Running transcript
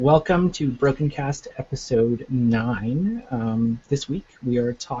Welcome to Brokencast episode 9. This week we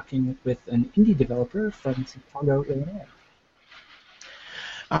are talking with an indie developer from Chicago, Illinois.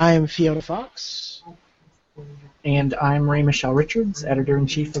 I'm Fiona Fox. And I'm Ray Michelle Richards,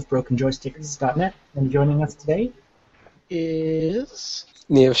 editor-in-chief of BrokenJoysticks.net. And joining us today is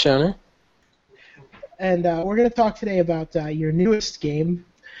Neo Shoner. And we're going to talk today about your newest game,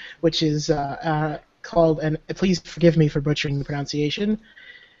 which is called, and please forgive me for butchering the pronunciation,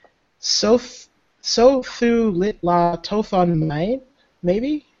 Sothu Lit La Tothon Main,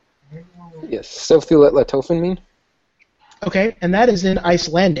 maybe? Yes, Sothu Lit La Tothon Main. Okay, and that is in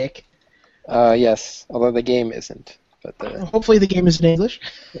Icelandic. Yes, although the game isn't. But hopefully the game is in English.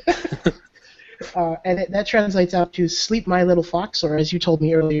 And that translates out to Sleep My Little Fox, or as you told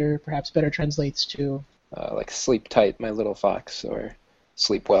me earlier, perhaps better translates to... like Sleep Tight, My Little Fox, or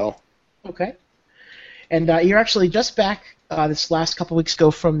Sleep Well. Okay. And you're actually just back this last couple weeks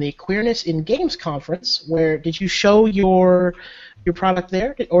ago from the Queerness in Games conference. Where did you show your product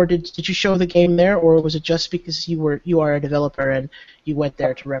there, or did you show the game there, or was it just because you are a developer and you went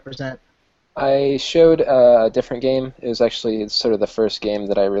there to represent? I showed a different game. It was actually sort of the first game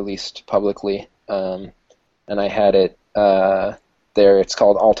that I released publicly, and I had it there. It's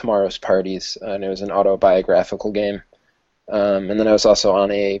called All Tomorrow's Parties, and it was an autobiographical game. And then I was also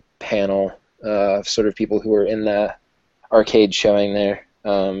on a panel of sort of people who were in the arcade showing there,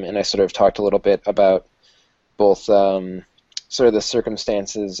 and I sort of talked a little bit about both sort of the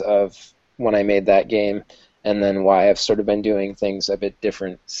circumstances of when I made that game, and then why I've sort of been doing things a bit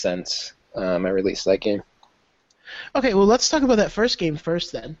different since I released that game. Okay, well, let's talk about that first game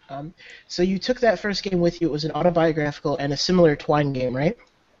first then. So you took that first game with you. It was an autobiographical and a similar Twine game, right?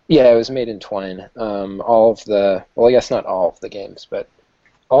 Yeah, it was made in Twine. I guess not all of the games, but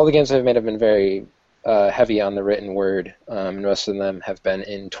all the games I've made have been very heavy on the written word, and most of them have been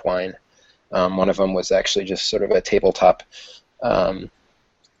in Twine. One of them was actually just sort of a tabletop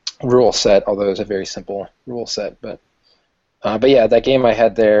rule set, although it was a very simple rule set. But yeah, that game I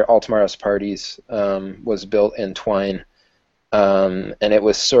had there, All Tomorrow's Parties, was built in Twine, and it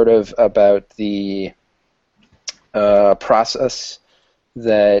was sort of about the process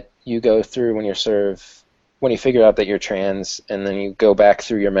that you go through when you figure out that you're trans, and then you go back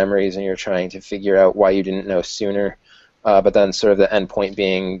through your memories and you're trying to figure out why you didn't know sooner, but then sort of the end point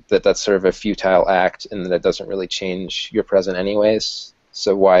being that that's sort of a futile act and that it doesn't really change your present anyways,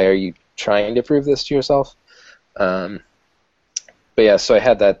 so why are you trying to prove this to yourself? But yeah, so I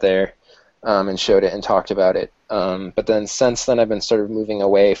had that there and showed it and talked about it. But then since then I've been sort of moving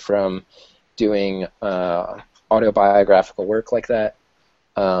away from doing autobiographical work like that.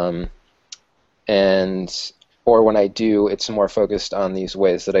 Or when I do, it's more focused on these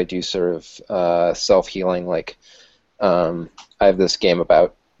ways that I do sort of self-healing. Like I have this game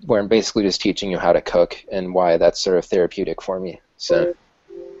about where I'm basically just teaching you how to cook and why that's sort of therapeutic for me. So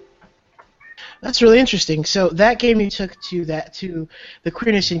that's really interesting. So that game you took to the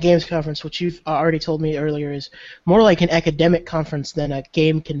Queerness in Games conference, which you've already told me earlier is more like an academic conference than a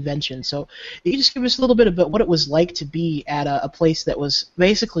game convention. So you just give us a little bit about what it was like to be at a place that was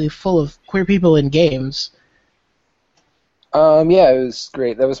basically full of queer people in games. Yeah, it was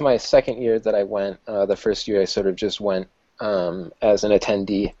great. That was my second year that I went. The first year I sort of just went as an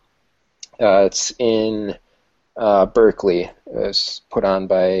attendee. It's in Berkeley. It was put on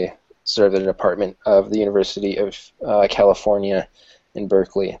by sort of the department of the University of California in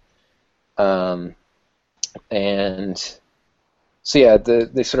Berkeley. And so yeah,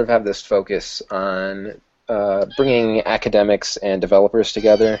 they sort of have this focus on bringing academics and developers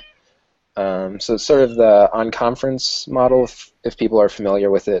together. So it's sort of the on-conference model, if people are familiar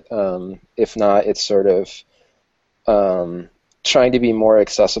with it. If not, it's sort of trying to be more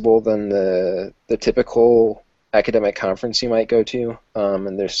accessible than the typical academic conference you might go to,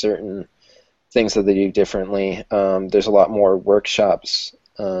 and there's certain things that they do differently. There's a lot more workshops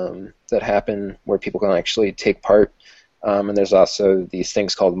that happen where people can actually take part, and there's also these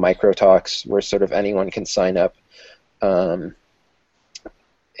things called micro talks where sort of anyone can sign up.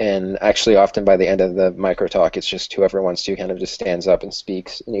 And actually, often by the end of the micro talk, it's just whoever wants to kind of just stands up and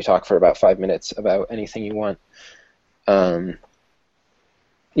speaks, and you talk for about 5 minutes about anything you want.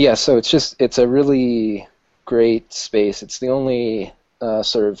 Yeah, so it's a really great space. It's the only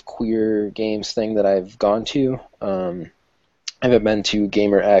sort of queer games thing that I've gone to. I haven't been to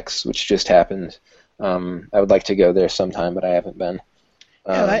Gamer X, which just happened. I would like to go there sometime, but I haven't been.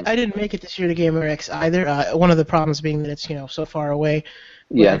 Yeah, I didn't make it this year to Gamer X either. One of the problems being that it's so far away.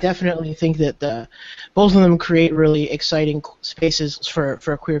 But Yeah. I definitely think that both of them create really exciting spaces for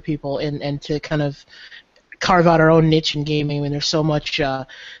queer people and to kind of carve out our own niche in gaming. I mean, there's so much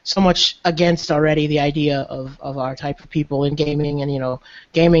against already the idea of our type of people in gaming, and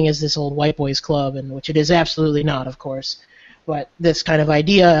gaming is this old white boys club, and which it is absolutely not, of course. But this kind of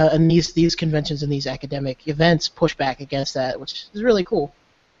idea and these conventions and these academic events push back against that, which is really cool.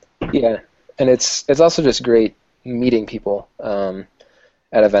 Yeah, and it's also just great meeting people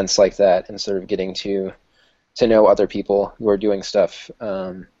at events like that and sort of getting to know other people who are doing stuff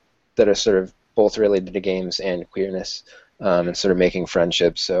that are sort of both related to games and queerness, and sort of making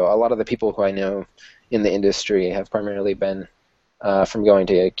friendships. So a lot of the people who I know in the industry have primarily been from going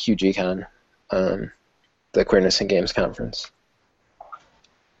to QGCon, the Queerness in Games conference.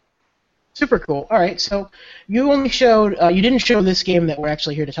 Super cool. All right, so you only showed you didn't show this game that we're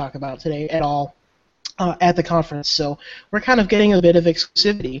actually here to talk about today at all at the conference, so we're kind of getting a bit of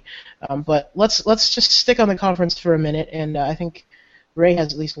exclusivity. But let's just stick on the conference for a minute, and I think Ray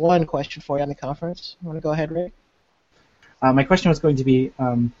has at least one question for you on the conference. You want to go ahead, Ray? My question was going to be,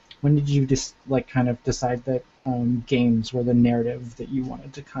 when did you kind of decide that games were the narrative that you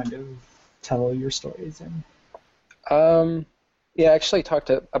wanted to kind of tell your stories in? Yeah, I actually talked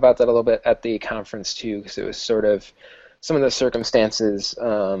about that a little bit at the conference too, because it was sort of some of the circumstances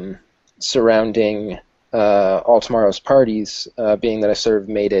surrounding All Tomorrow's Parties, being that I sort of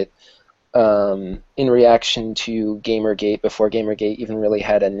made it in reaction to Gamergate before Gamergate even really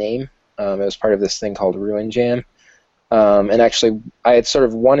had a name. It was part of this thing called Ruin Jam. And actually, I had sort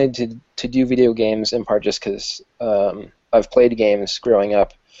of wanted to do video games in part just because I've played games growing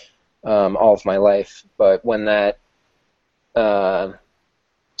up all of my life, but when that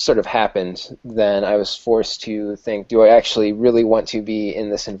sort of happened, then I was forced to think, do I actually really want to be in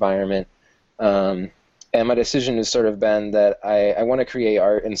this environment? And my decision has sort of been that I want to create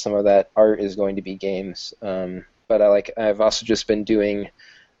art, and some of that art is going to be games. But I've also just been doing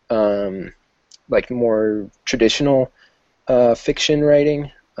more traditional fiction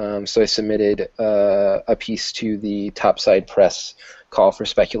writing. So I submitted a piece to the Topside Press call for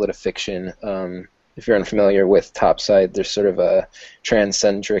speculative fiction. If you're unfamiliar with Topside, they're sort of a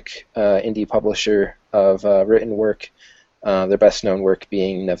transcentric indie publisher of written work. Their best-known work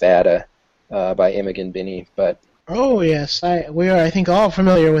being Nevada by Imogen Binney. But oh yes, we are, I think, all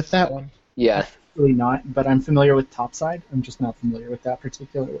familiar with that one. Yeah. Really not, but I'm familiar with Topside. I'm just not familiar with that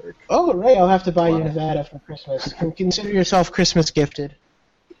particular work. Oh, Ray, I'll have to buy you Nevada for Christmas. Consider yourself Christmas gifted.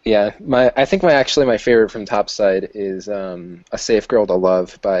 Yeah, I think my favorite from Topside is A Safe Girl to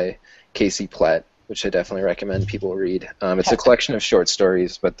Love by Casey Platt, which I definitely recommend people read. It's a collection of short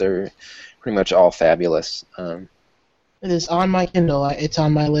stories, but they're pretty much all fabulous. It is on my Kindle. It's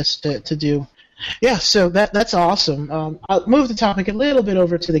on my list to do. Yeah, so that's awesome. I'll move the topic a little bit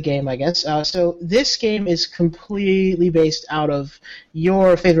over to the game, I guess. So this game is completely based out of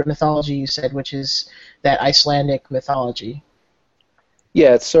your favorite mythology, you said, which is that Icelandic mythology.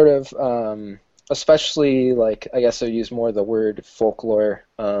 Yeah, it's sort of, especially, I guess I use more the word folklore.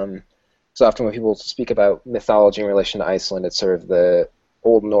 So often when people speak about mythology in relation to Iceland, it's sort of the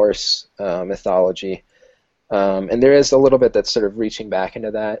Old Norse mythology. And there is a little bit that's sort of reaching back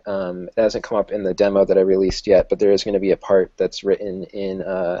into that. It hasn't come up in the demo that I released yet, but there is going to be a part that's written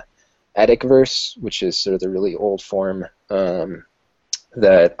in Eddic verse, which is sort of the really old form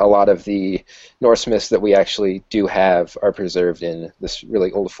that a lot of the Norse myths that we actually do have are preserved in this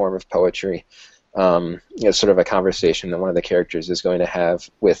really old form of poetry. It's sort of a conversation that one of the characters is going to have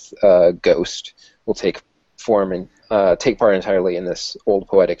with a ghost will take form and take part entirely in this old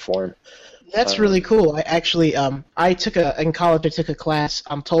poetic form. That's really cool. I actually, in college I took a class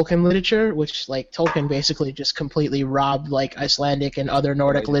on Tolkien literature, which Tolkien basically just completely robbed Icelandic and other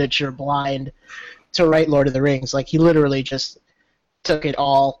Nordic literature blind to write Lord of the Rings. He literally just took it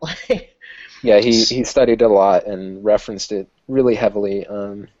all. Yeah, he studied a lot and referenced it really heavily,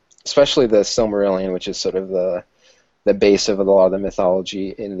 especially the Silmarillion, which is sort of the base of a lot of the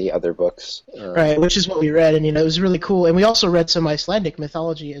mythology in the other books. Right, which is what we read, and it was really cool. And we also read some Icelandic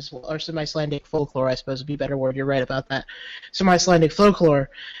mythology as well, or some Icelandic folklore, I suppose would be a better word. You're right about that. Some Icelandic folklore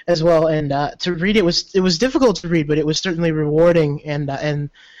as well, and to read it was difficult to read, but it was certainly rewarding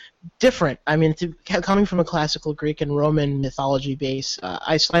and different. I mean, coming from a classical Greek and Roman mythology base,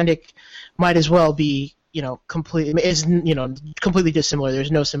 Icelandic might as well be completely dissimilar.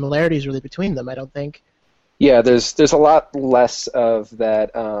 There's no similarities really between them, I don't think. Yeah, there's a lot less of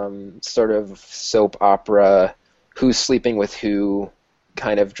that sort of soap opera, who's sleeping with who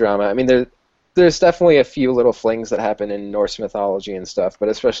kind of drama. I mean, there's definitely a few little flings that happen in Norse mythology and stuff, but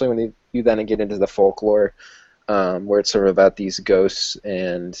especially when you then get into the folklore, where it's sort of about these ghosts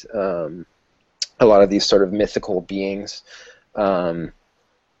and a lot of these sort of mythical beings.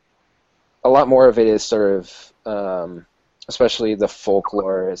 a lot more of it is sort of, especially the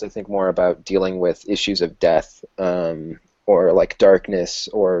folklore, is I think more about dealing with issues of death, or like darkness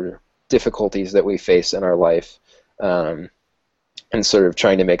or difficulties that we face in our life, and sort of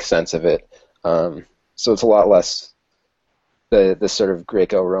trying to make sense of it. So it's a lot less the sort of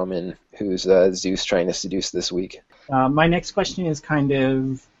Greco-Roman who's Zeus trying to seduce this week. My next question is kind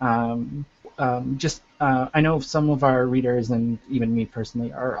of I know some of our readers, and even me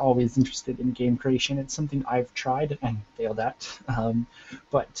personally, are always interested in game creation. It's something I've tried and failed at.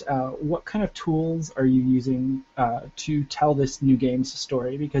 But what kind of tools are you using to tell this new game's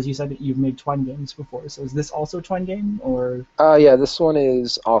story? Because you said that you've made Twine games before, so is this also a Twine game, or? Yeah, this one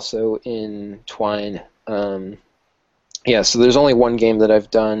is also in Twine. Yeah, so there's only one game that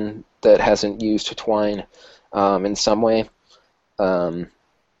I've done that hasn't used Twine in some way.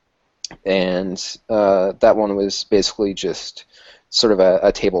 And that one was basically just sort of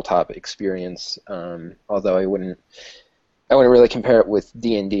a tabletop experience. Although I wouldn't really compare it with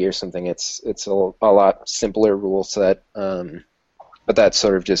D&D or something. It's a lot simpler rule set, but that's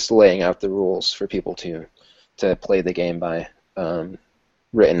sort of just laying out the rules for people to play the game by,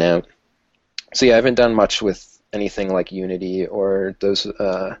 written out. So yeah, I haven't done much with anything like Unity or those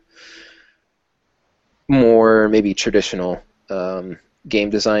more maybe traditional game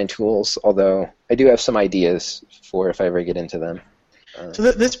design tools, although I do have some ideas for if I ever get into them.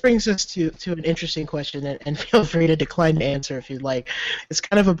 So this brings us to an interesting question, and feel free to decline to answer if you'd like. It's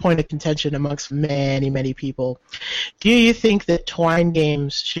kind of a point of contention amongst many, many people. Do you think that Twine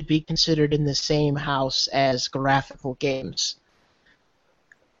games should be considered in the same house as graphical games?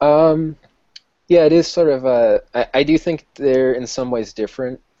 Yeah, it is sort of I do think they're in some ways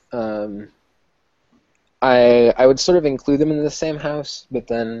different. I would sort of include them in the same house, but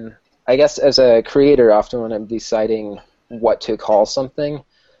then I guess as a creator, often when I'm deciding what to call something,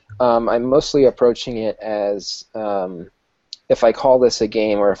 I'm mostly approaching it as if I call this a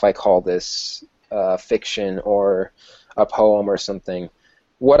game or if I call this fiction or a poem or something,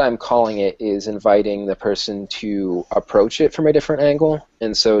 what I'm calling it is inviting the person to approach it from a different angle,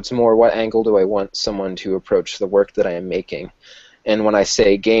 and so it's more what angle do I want someone to approach the work that I am making. And when I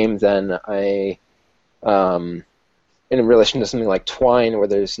say game, then I in relation to something like Twine, where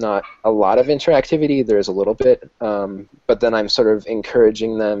there's not a lot of interactivity, there's a little bit, but then I'm sort of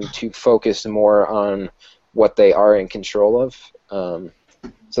encouraging them to focus more on what they are in control of.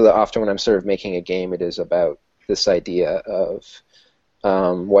 So that often when I'm sort of making a game, it is about this idea of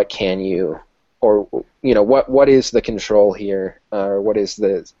what can you, or what is the control here, or what is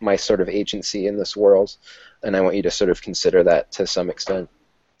my sort of agency in this world, and I want you to sort of consider that to some extent.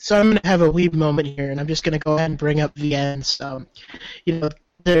 So I'm going to have a weeb moment here, and I'm just going to go ahead and bring up VNs.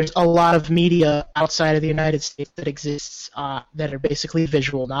 There's a lot of media outside of the United States that exists that are basically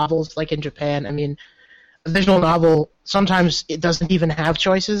visual novels, like in Japan. I mean, a visual novel, sometimes it doesn't even have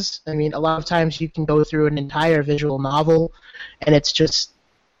choices. I mean, a lot of times you can go through an entire visual novel, and it's just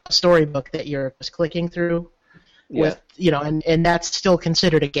a storybook that you're just clicking through. Yeah. And that's still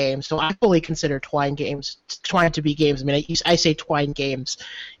considered a game. So I fully consider Twine to be games. I mean, I say Twine games.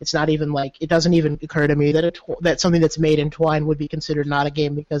 It's not even like, it doesn't even occur to me that something that's made in Twine would be considered not a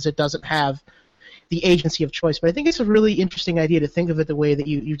game because it doesn't have the agency of choice. But I think it's a really interesting idea to think of it the way that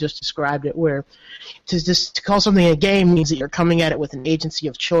you just described it, where to call something a game means that you're coming at it with an agency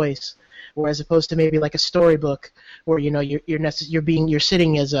of choice, whereas opposed to maybe like a storybook where you're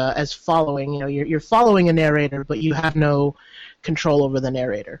sitting as following, you're following a narrator, but you have no control over the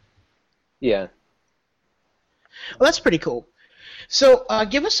narrator. Yeah. Well, that's pretty cool. So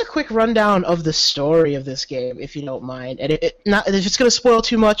give us a quick rundown of the story of this game, if you don't mind. And if it's going to spoil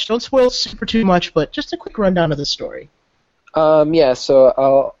too much, don't spoil super too much, but just a quick rundown of the story. Yeah, so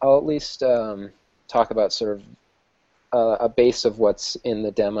I'll at least talk about sort of a base of what's in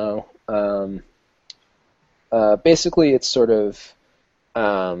the demo. Basically, it's sort of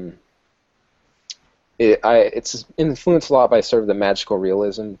it's influenced a lot by sort of the magical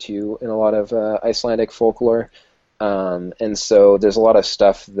realism too in a lot of Icelandic folklore, and so there's a lot of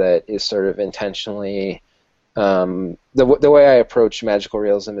stuff that is sort of intentionally. The way I approach magical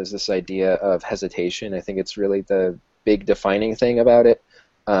realism is this idea of hesitation. I think it's really the big defining thing about it.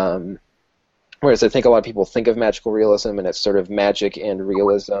 Whereas I think a lot of people think of magical realism and it's sort of magic and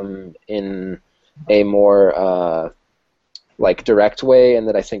realism in a more like direct way, and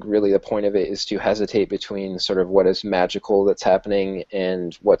that I think really the point of it is to hesitate between sort of what is magical that's happening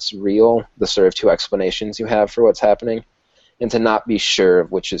and what's real, the sort of two explanations you have for what's happening, and to not be sure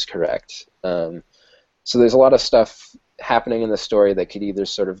of which is correct. So there's a lot of stuff happening in the story that could either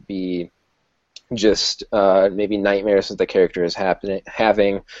sort of be just maybe nightmares that the character is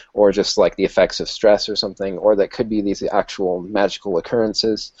having, or just like the effects of stress or something, or that could be these actual magical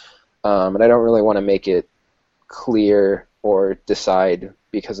occurrences. And I don't really want to make it clear or decide,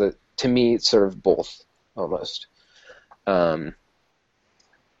 because to me it's sort of both almost. And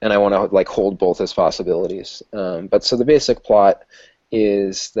I want to like hold both as possibilities. But so the basic plot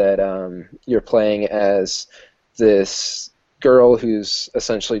is that you're playing as this girl who's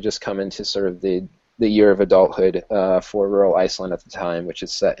essentially just come into sort of the year of adulthood for rural Iceland at the time, which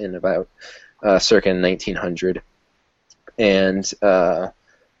is set in about circa 1900. And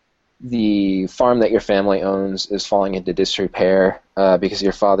the farm that your family owns is falling into disrepair because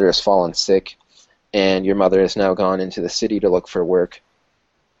your father has fallen sick, and your mother has now gone into the city to look for work.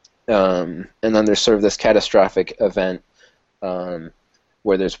 And then there's sort of this catastrophic event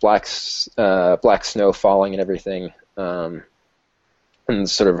where there's black snow falling and everything, and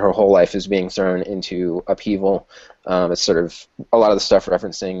sort of her whole life is being thrown into upheaval. It's sort of a lot of the stuff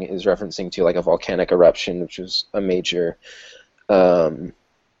referencing to like a volcanic eruption, which was a major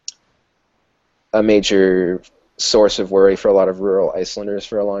source of worry for a lot of rural Icelanders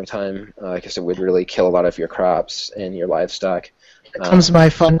for a long time, because it would really kill a lot of your crops and your livestock. Here comes my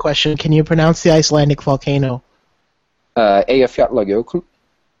fun question. Can you pronounce the Icelandic volcano? Eyjafjallajökull.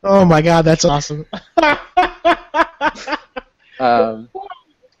 Oh my god, that's awesome. No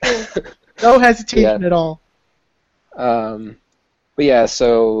hesitation at all. But yeah,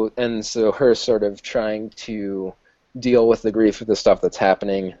 so her sort of trying to deal with the grief of the stuff that's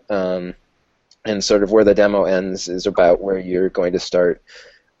happening, and sort of where the demo ends is about where you're going to start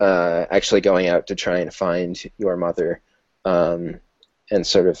actually going out to try and find your mother, and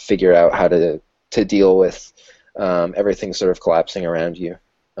sort of figure out how to deal with everything sort of collapsing around you.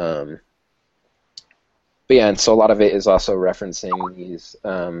 But yeah, and so a lot of it is also referencing these,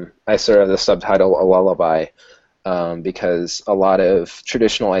 I sort of the subtitle a lullaby, because a lot of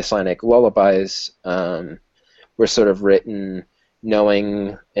traditional Icelandic lullabies were sort of written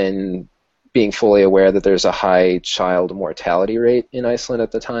knowing and being fully aware that there's a high child mortality rate in Iceland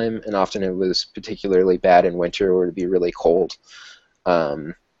at the time, and often it was particularly bad in winter or to be really cold.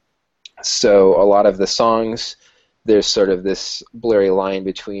 So a lot of the songs, there's sort of this blurry line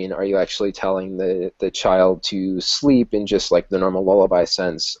between, are you actually telling the child to sleep in just like the normal lullaby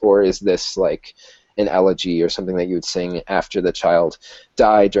sense, or is this like an elegy or something that you would sing after the child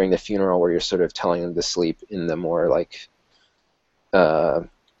died during the funeral, where you're sort of telling them to sleep in the more like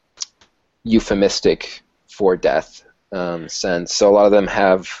euphemistic for death sense. So a lot of them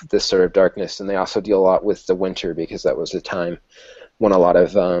have this sort of darkness, and they also deal a lot with the winter, because that was the time when a lot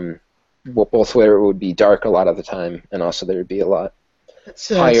of both where it would be dark a lot of the time, and also there would be a lot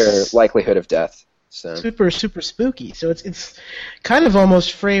higher likelihood of death. So super spooky. So it's kind of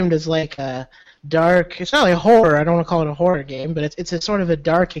almost framed as like a dark. It's not like horror. I don't want to call it a horror game, but it's a sort of a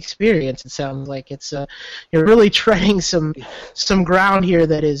dark experience. It sounds like it's you're really treading some ground here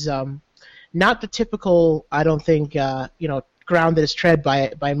that is not the typical. I don't think ground that is tread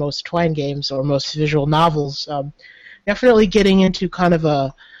by most Twine games or most visual novels. Definitely getting into kind of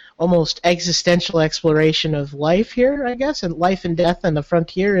a almost existential exploration of life here, I guess, and life and death and the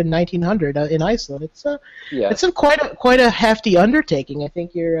frontier in 1900 in Iceland. It's quite a hefty undertaking. I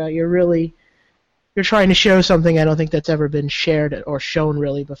think you're trying to show something I don't think that's ever been shared or shown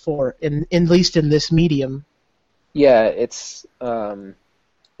really before, at least in this medium. Yeah, it's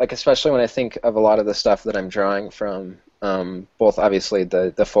like, especially when I think of a lot of the stuff that I'm drawing from, both obviously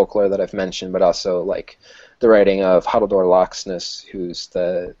the folklore that I've mentioned, but also like the writing of Haraldur Laxness, who's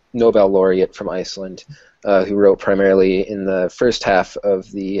the Nobel laureate from Iceland, who wrote primarily in the first half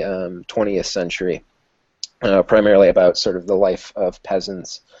of the 20th century, primarily about sort of the life of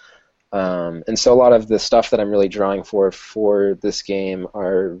peasants. And so a lot of the stuff that I'm really drawing for this game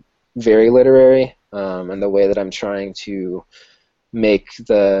are very literary, and the way that I'm trying to make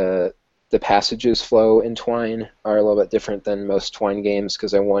the passages flow in Twine are a little bit different than most Twine games,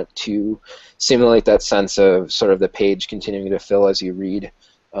 because I want to simulate that sense of sort of the page continuing to fill as you read.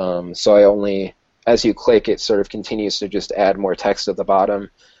 So as you click, it sort of continues to just add more text at the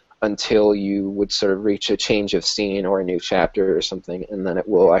bottom until you would sort of reach a change of scene or a new chapter or something, and then it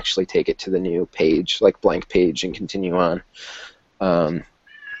will actually take it to the new page, like blank page, and continue on.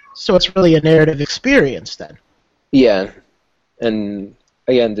 So it's really a narrative experience then. Yeah, and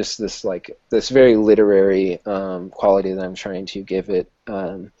again, just this very literary quality that I'm trying to give it.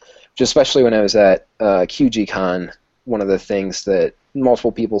 Just especially when I was at QGCon, one of the things that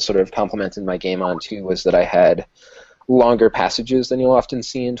multiple people sort of complimented my game on too was that I had longer passages than you'll often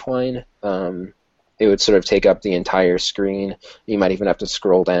see in Twine. It would sort of take up the entire screen. You might even have to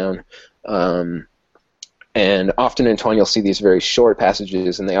scroll down. And often in Twine you'll see these very short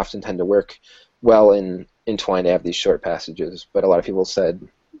passages, and they often tend to work well in Twine to have these short passages. But a lot of people said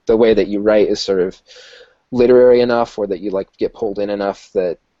the way that you write is sort of literary enough, or that you like get pulled in enough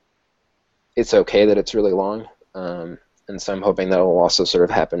that it's okay that it's really long. And so I'm hoping that will also sort of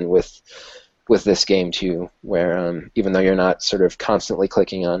happen with this game too, where even though you're not sort of constantly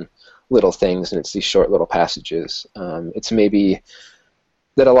clicking on little things and it's these short little passages, it's maybe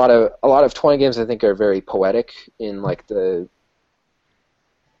that a lot of Twine games I think are very poetic in like the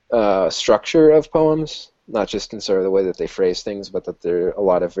structure of poems, not just in sort of the way that they phrase things, but that there are a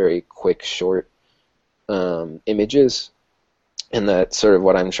lot of very quick, short images, and that's sort of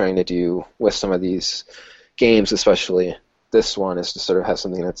what I'm trying to do with some of these games, especially this one, is to sort of have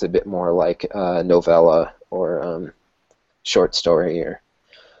something that's a bit more like a novella or short story, or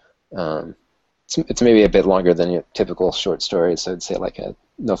it's maybe a bit longer than your typical short story, so I'd say like a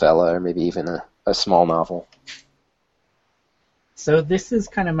novella or maybe even a small novel. So this is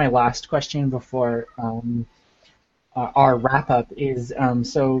kind of my last question before our wrap-up is,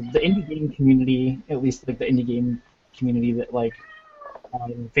 so the indie game community, at least like the indie game community that like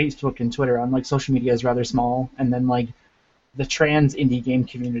on Facebook and Twitter, on like social media, is rather small, and then like the trans indie game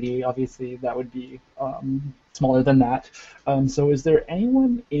community, obviously that would be smaller than that. So is there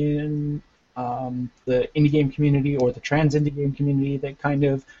anyone in the indie game community or the trans indie game community that kind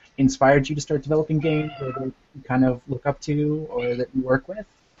of inspired you to start developing games, or that you kind of look up to, or that you work with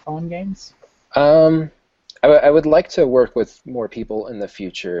on games? I would like to work with more people in the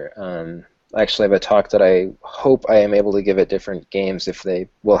future. I actually have a talk that I hope I am able to give at different games if they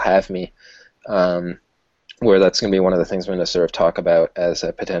will have me, where that's going to be one of the things I'm going to sort of talk about as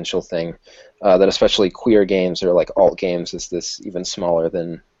a potential thing, that especially queer games or like alt games is this even smaller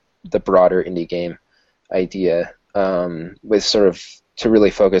than the broader indie game idea, with sort of to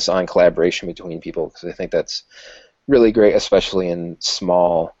really focus on collaboration between people, because I think that's really great, especially in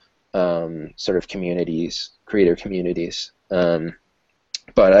small sort of communities, creator communities.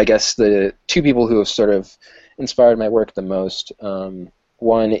 But I guess the two people who have sort of inspired my work the most,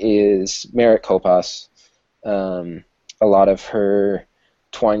 one is Merritt Kopas. A lot of her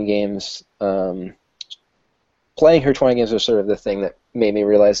Twine games, playing her Twine games was sort of the thing that made me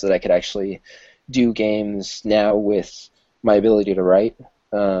realize that I could actually do games now with my ability to write,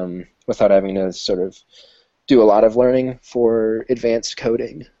 without having to sort of do a lot of learning for advanced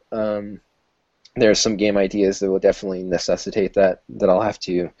coding. There are some game ideas that will definitely necessitate that I'll have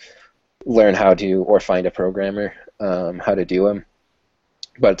to learn how to, or find a programmer how to do them.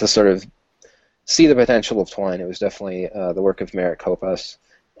 But to sort of see the potential of Twine, it was definitely the work of Merritt Kopas.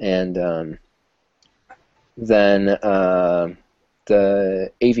 And then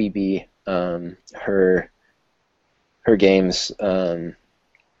the AVB, her games,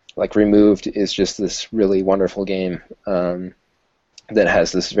 like Removed is just this really wonderful game that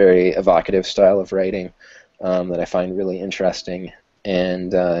has this very evocative style of writing that I find really interesting.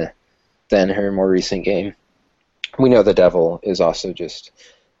 And then her more recent game, We Know the Devil, is also just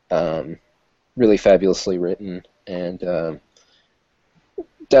really fabulously written, and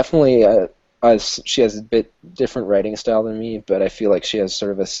definitely she has a bit different writing style than me, but I feel like she has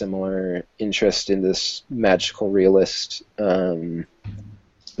sort of a similar interest in this magical realist. I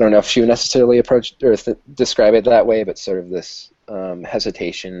don't know if she would necessarily approach or describe it that way, but sort of this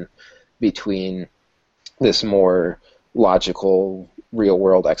hesitation between this more logical,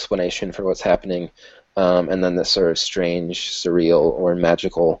 real-world explanation for what's happening, and then this sort of strange, surreal, or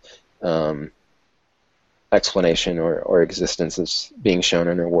magical explanation or existence that's being shown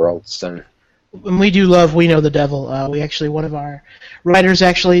in her world. So, when we do love We Know the Devil, we actually, one of our writers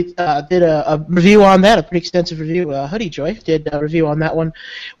actually did a review on that, a pretty extensive review. Hoodie Joy did a review on that one.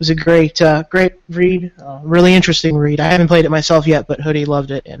 It was a great read, really interesting read. I haven't played it myself yet, but Hoodie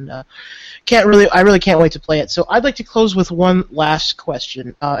loved it, and I really can't wait to play it. So I'd like to close with one last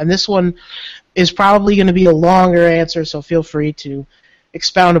question, and this one is probably going to be a longer answer, so feel free to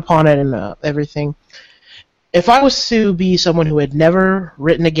expound upon it and everything. If I was to be someone who had never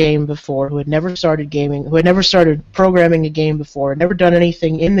written a game before, who had never started gaming, who had never started programming a game before, never done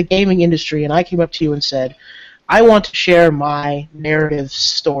anything in the gaming industry, and I came up to you and said, I want to share my narrative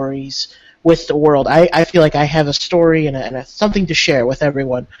stories with the world. I feel like I have a story and something to share with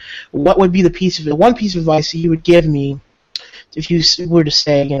everyone. What would be the one piece of advice that you would give me if you were to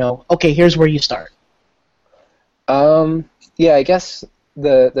say, okay, here's where you start? Yeah, I guess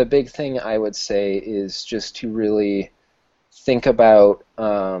the big thing I would say is just to really think about,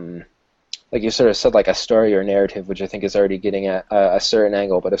 like you sort of said, like a story or narrative, which I think is already getting at a certain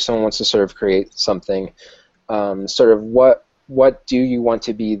angle. But if someone wants to sort of create something, sort of what what do you want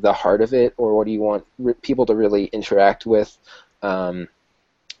to be the heart of it, or what do you want people to really interact with? And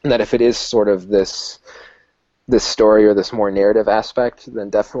that if it is sort of this story or this more narrative aspect, then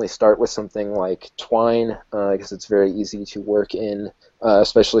definitely start with something like Twine, because it's very easy to work in,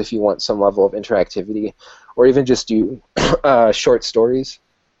 especially if you want some level of interactivity, or even just do short stories.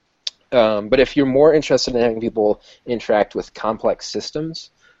 But if you're more interested in having people interact with complex systems,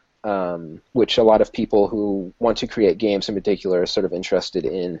 which a lot of people who want to create games in particular are sort of interested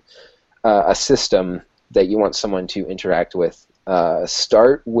in, a system that you want someone to interact with,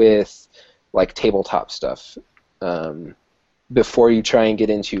 start with like tabletop stuff before you try and get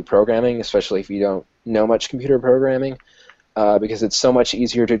into programming, especially if you don't know much computer programming, because it's so much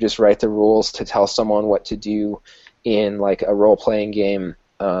easier to just write the rules to tell someone what to do in like a role-playing game.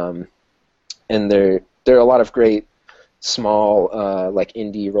 And there are a lot of great small like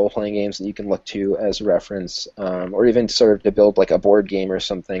indie role-playing games that you can look to as a reference, or even sort of to build like a board game or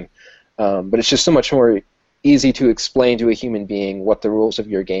something. But it's just so much more easy to explain to a human being what the rules of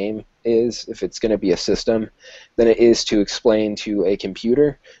your game is, if it's going to be a system, than it is to explain to a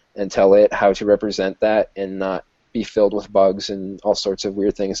computer and tell it how to represent that and not be filled with bugs and all sorts of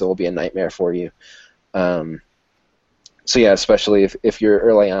weird things that will be a nightmare for you. So yeah, especially if you're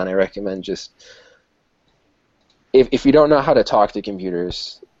early on, I recommend just, if you don't know how to talk to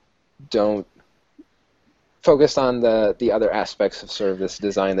computers, don't focus on the other aspects of sort of this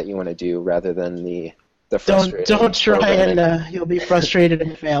design that you want to do rather than the frustrating. Don't try and you'll be frustrated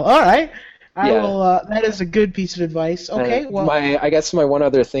and fail. All right. I will. That is a good piece of advice. Okay. Well, I guess my one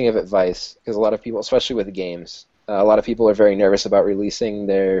other thing of advice, because a lot of people, especially with games, a lot of people are very nervous about releasing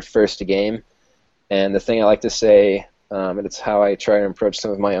their first game. And the thing I like to say, and it's how I try to approach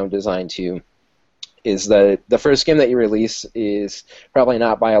some of my own design too, is that the first game that you release is probably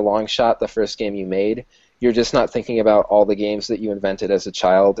not by a long shot the first game you made. You're just not thinking about all the games that you invented as a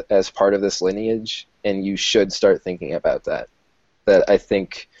child as part of this lineage, and you should start thinking about that. That I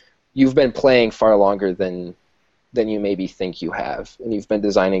think you've been playing far longer than you maybe think you have, and you've been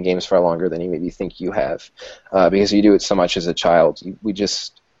designing games far longer than you maybe think you have, because you do it so much as a child. We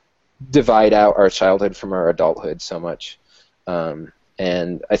just divide out our childhood from our adulthood so much,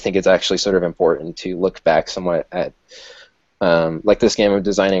 and I think it's actually sort of important to look back somewhat at, like this game I'm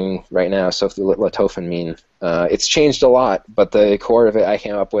designing right now, Sophie Latofen. It's changed a lot, but the core of it I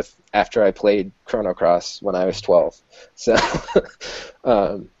came up with after I played Chrono Cross when I was 12. So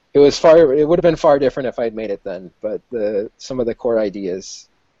it would have been far different if I'd made it then, but some of the core ideas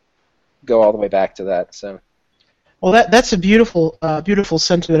go all the way back to that. So. Well, that's a beautiful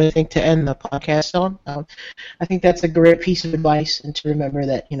sentiment, I think, to end the podcast on. I think that's a great piece of advice, and to remember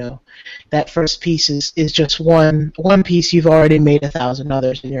that that first piece is just one piece. You've already made 1,000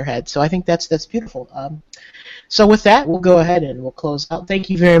 others in your head. So I think that's beautiful. So with that, we'll go ahead and we'll close out. Thank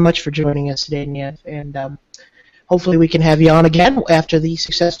you very much for joining us today, Niev, and hopefully we can have you on again after the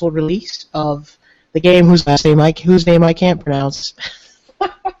successful release of the game whose name I can't pronounce.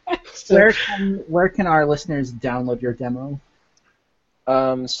 So, where can our listeners download your demo?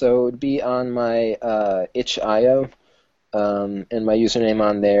 So it would be on my itch.io, and my username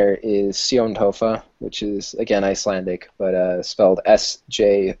on there is Sjontofa, which is again Icelandic, but spelled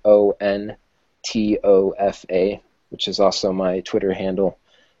Sjontofa, which is also my Twitter handle.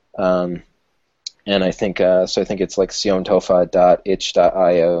 And I think it's like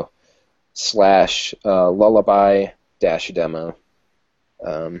sjontofa.itch.io/lullaby-demo.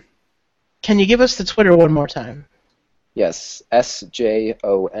 Can you give us the Twitter one more time? Yes,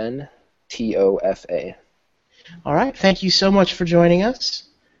 Sjontofa. All right, thank you so much for joining us.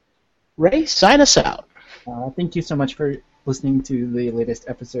 Ray, sign us out. Thank you so much for listening to the latest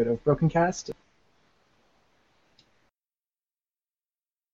episode of Brokencast.